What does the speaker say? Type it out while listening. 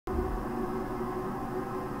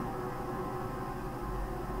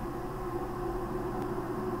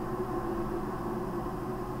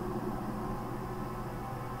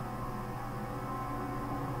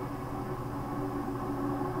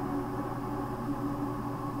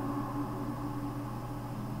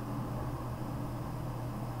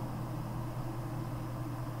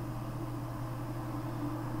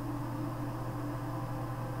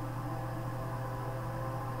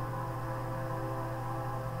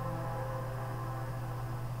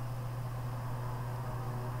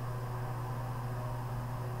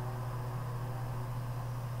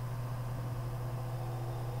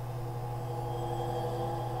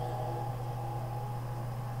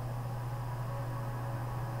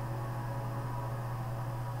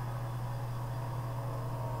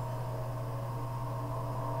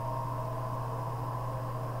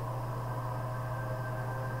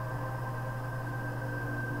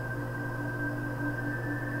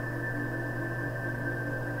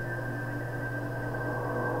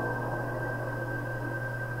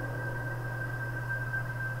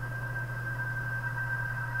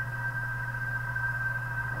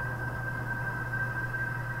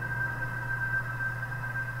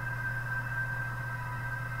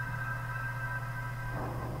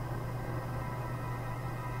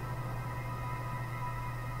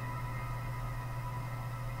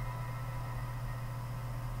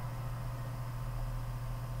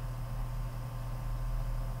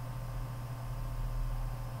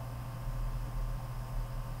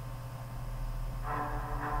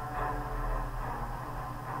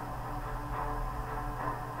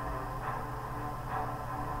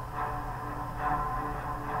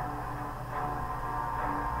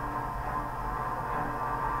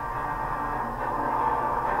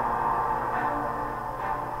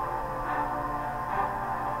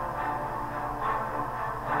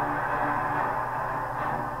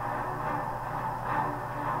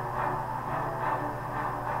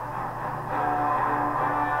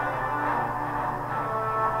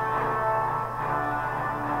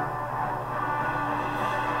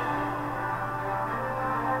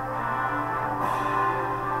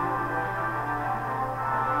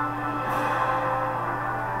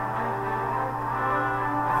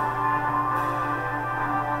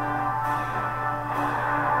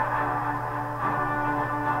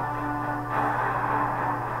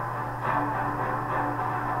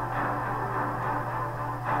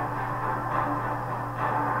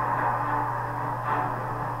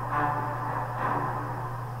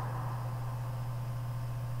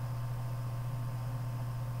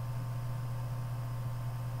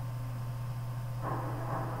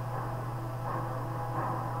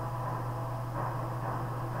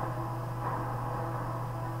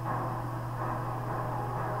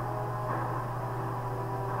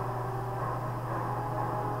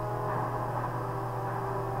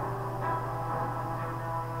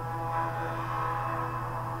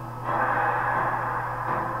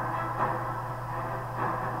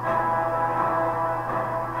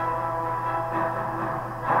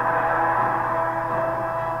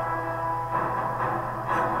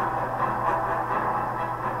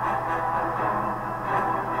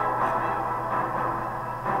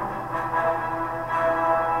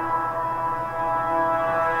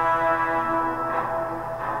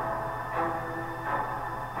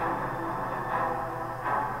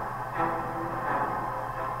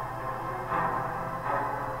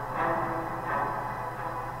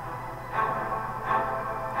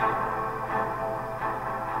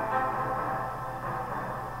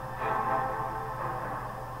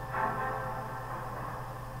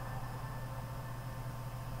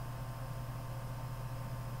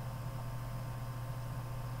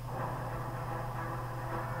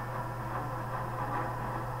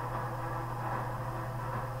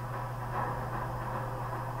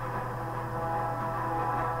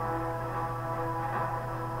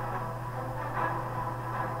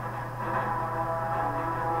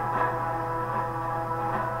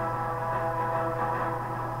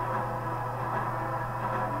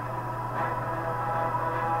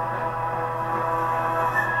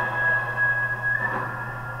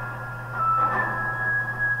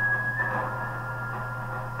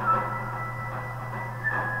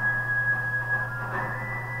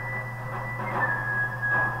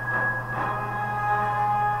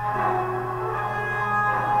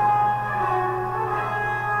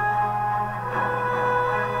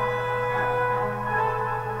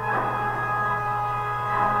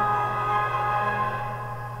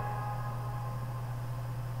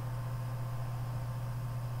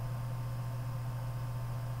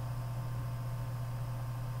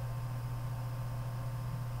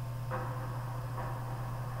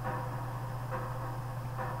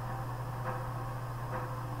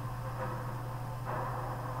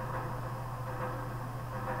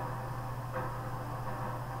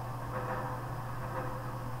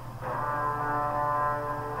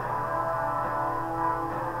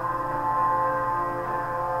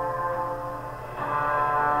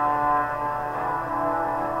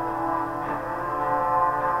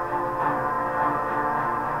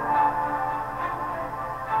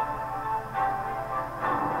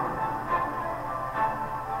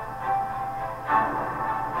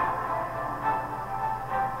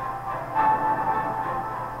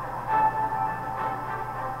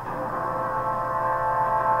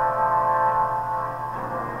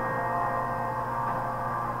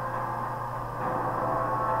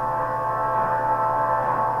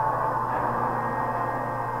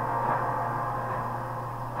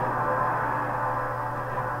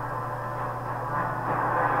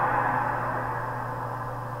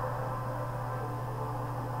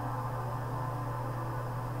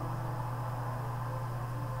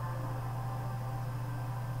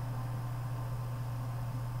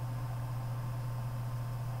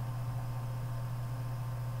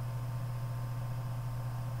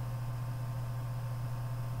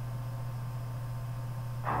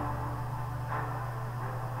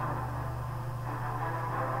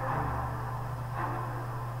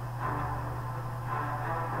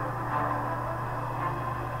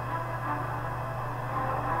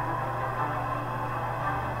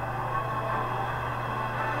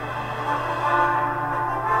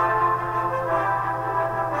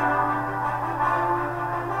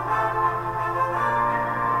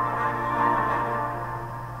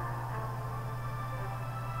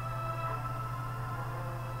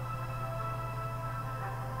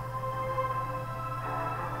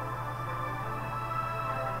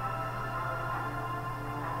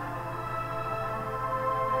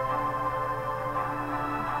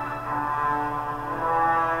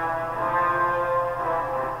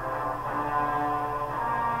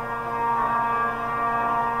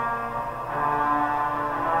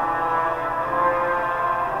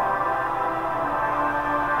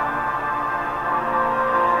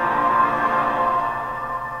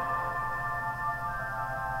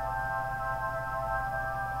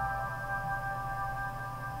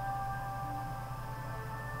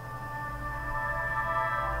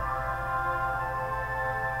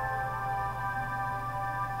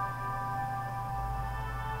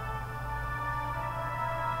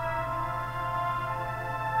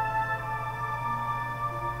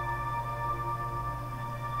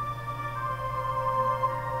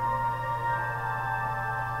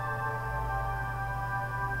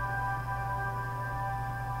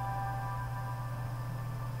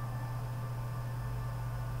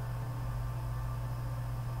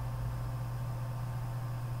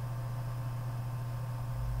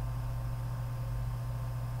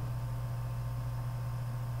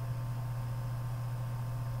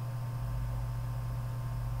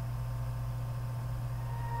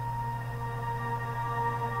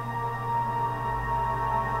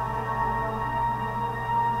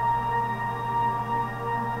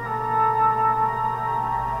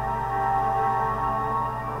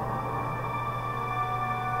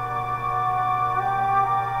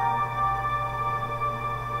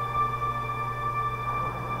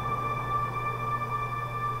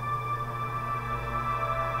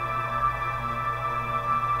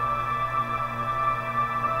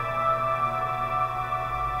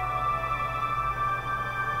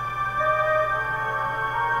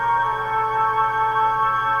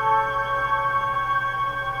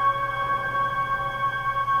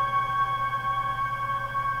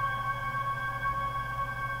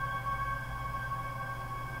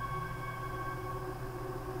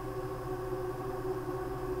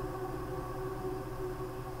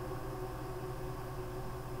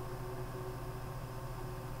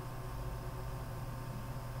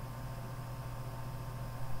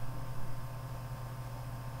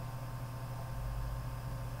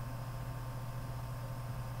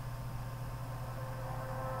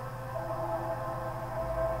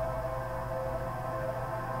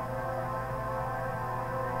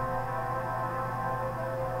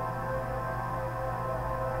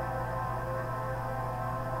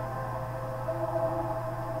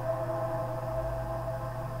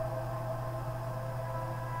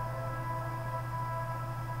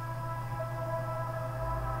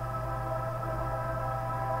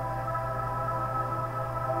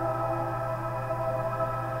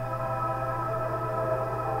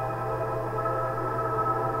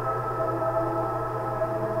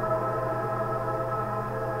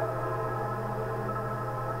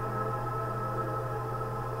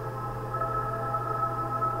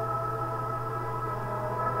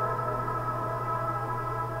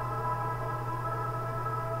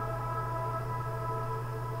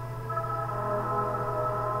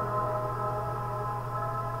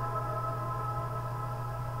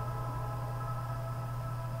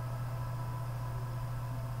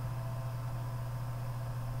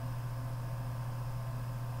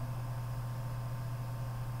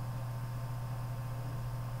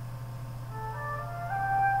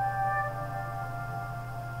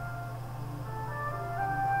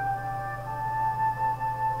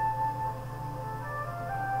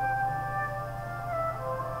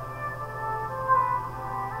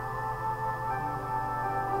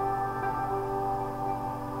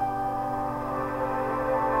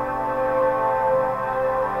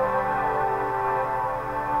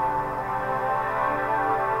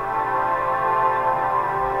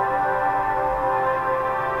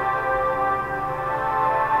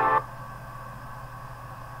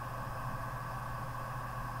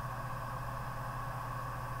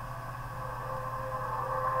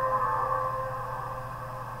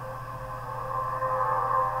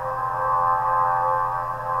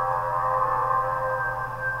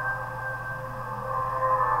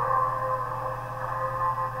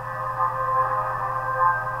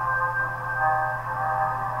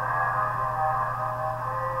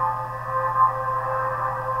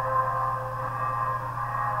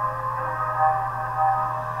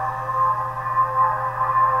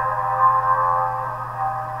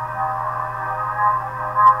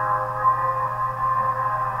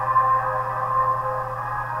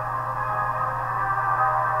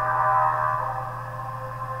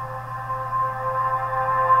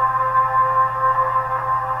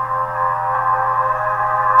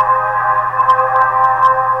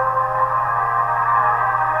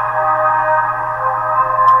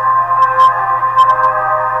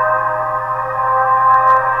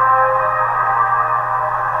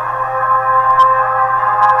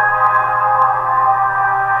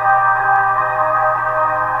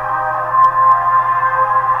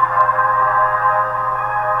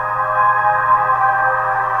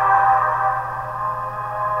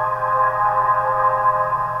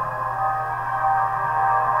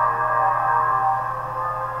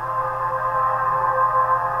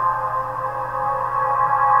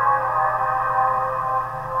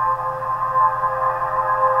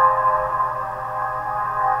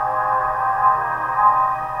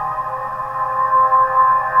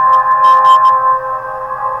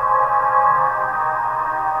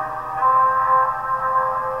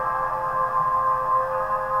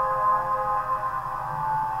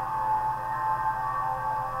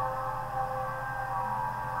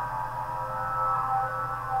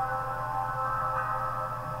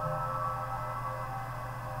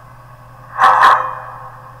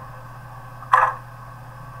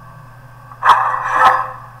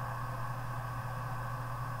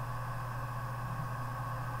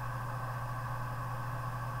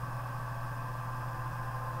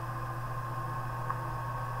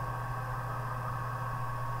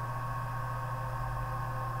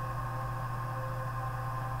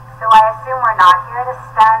So I assume we're not here to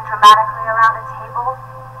stand dramatically around a table?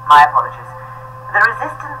 My apologies. The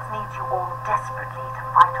Resistance needs you all desperately to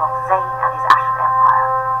fight off Zane and his Ashen Empire.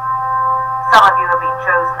 Some of you have been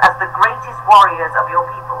chosen as the greatest warriors of your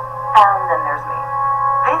people. And then there's me.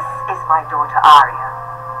 This is my daughter Arya.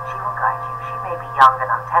 She will guide you. She may be young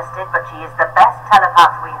and untested, but she is the best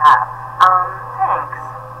telepath we have. Thanks.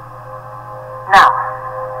 Now,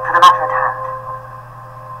 for the matter at hand.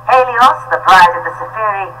 Helios, the pride of the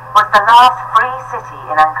Seferi, was the last free city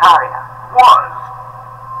in Ankaria. Was.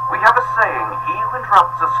 We have a saying, he who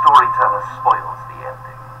interrupts a storyteller spoils the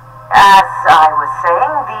ending. As I was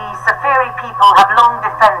saying, the Seferi people have long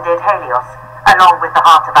defended Helios, along with the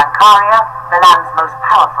heart of Ankaria, the land's most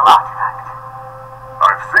powerful artifact.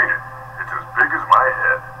 I've seen it. It's as big as my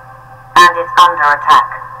head. And it's under attack.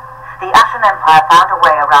 The Ashen Empire found a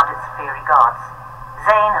way around its Seferi guards.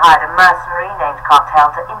 Zane hired a mercenary named Cartel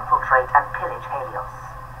to infiltrate and pillage Helios.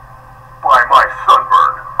 By my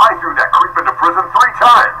sunburn, I threw that creep into prison 3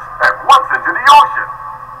 times, and once into the ocean.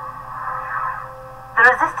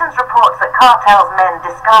 The Resistance reports that Cartel's men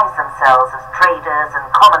disguise themselves as traders and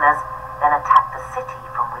commoners, then attack the city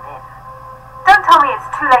from within. Don't tell me it's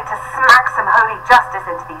too late to smack some holy justice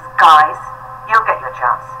into these guys. You'll get your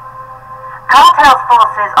chance. Cartel's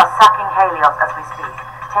forces are sacking Helios as we speak,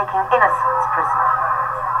 taking innocents prisoner,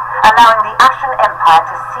 allowing the Ashen Empire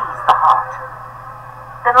to seize the heart.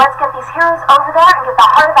 Then let's get these heroes over there and get the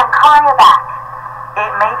heart of Ankaria back.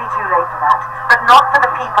 It may be too late for that, but not for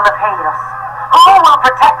the people of Helios. Who will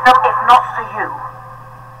protect them if not for you?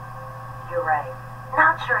 You're right.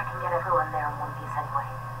 Not sure I can get everyone there in one piece anyway.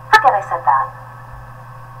 Forget I said that.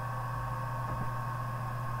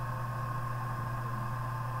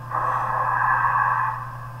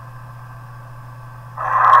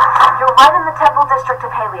 You're right in the temple district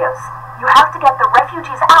of Helios. You have to get the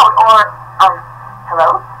refugees out or,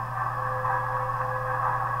 hello?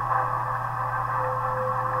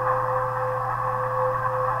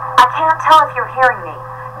 I can't tell if you're hearing me.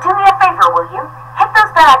 Do me a favor, will you? Hit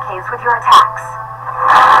those barricades with your attacks.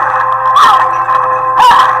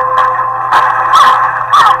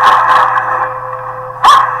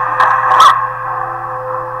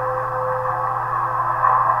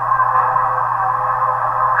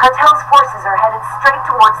 Cartel's forces are headed straight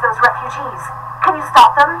towards those refugees. Can you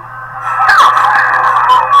stop them?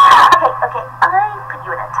 Okay, I put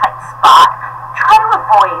you in a tight spot. Try to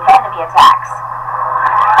avoid enemy attacks.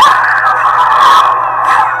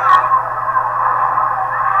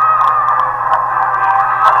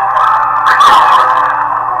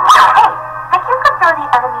 Hey, think you could throw the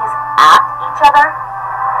enemies at each other?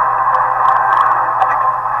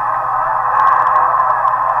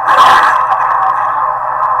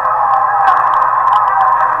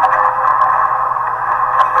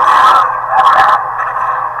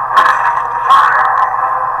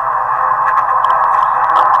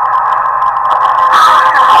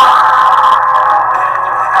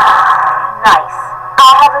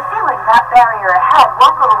 That barrier ahead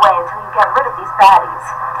won't go away until you get rid of these baddies.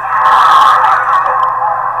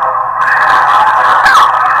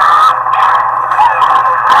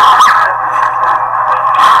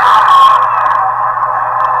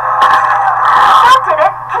 That did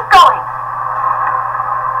it. Keep going.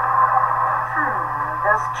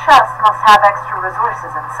 Those chests must have extra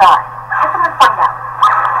resources inside. Hit them and find out.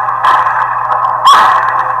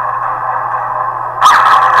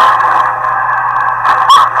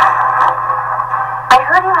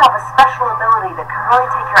 You have a special ability that can really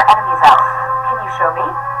take your enemies out. Can you show me?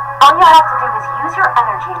 All you have to do is use your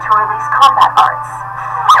energy to release combat arts.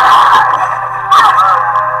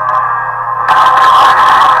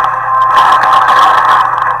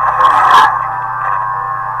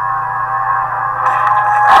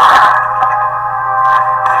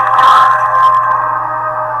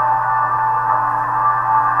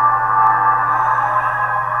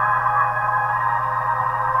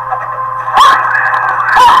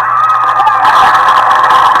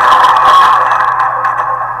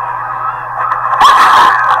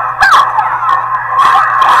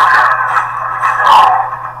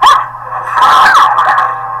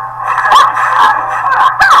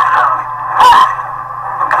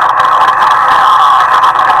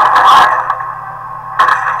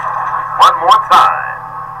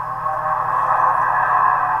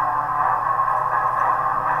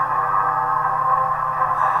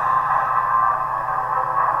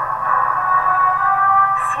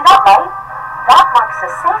 That marks a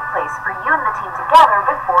safe place for you and the team together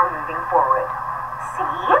before moving forward.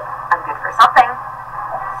 See? I'm good for something.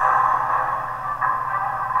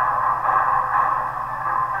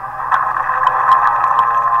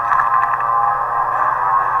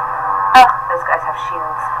 have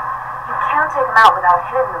shields. You can't take them out without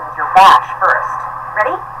hitting them with your bash first.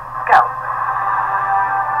 Ready? Go.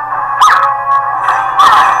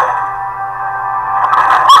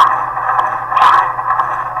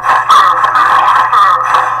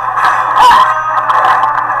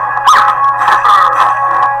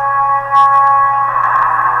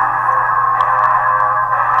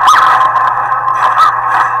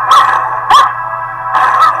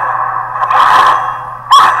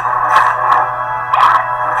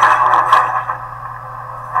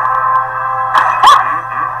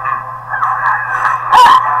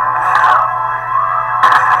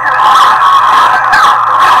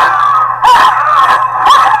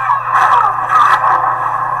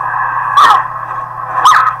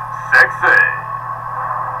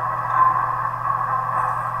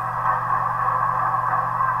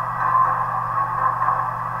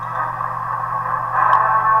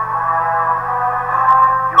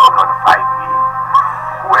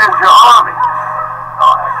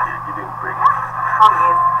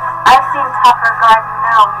 Tougher garden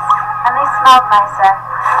gnomes, and they smelled nicer.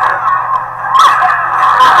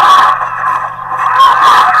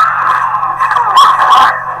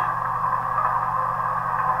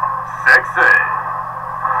 Sexy.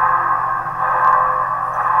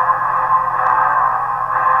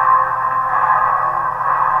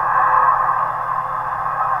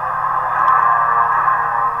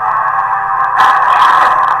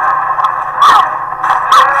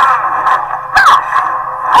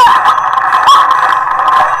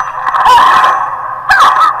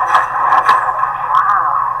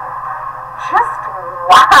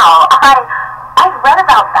 I'd read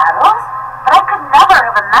about battles, but I could never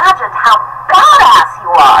have imagined how badass you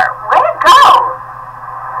are. Way to go!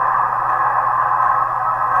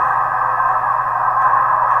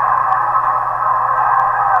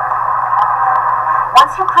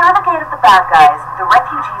 Once you clear the gate of the bad guys, the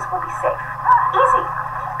refugees will be safe. Easy.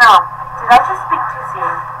 Oh, did I just speak too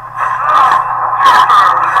soon?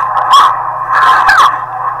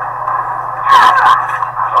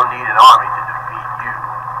 Don't need an army to defeat you.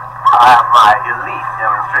 I have my elite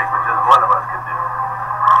demonstrate what just one of us can do.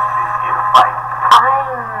 In a fight.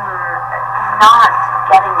 I'm not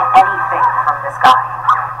getting anything from this guy.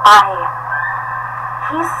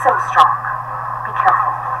 He's so strong.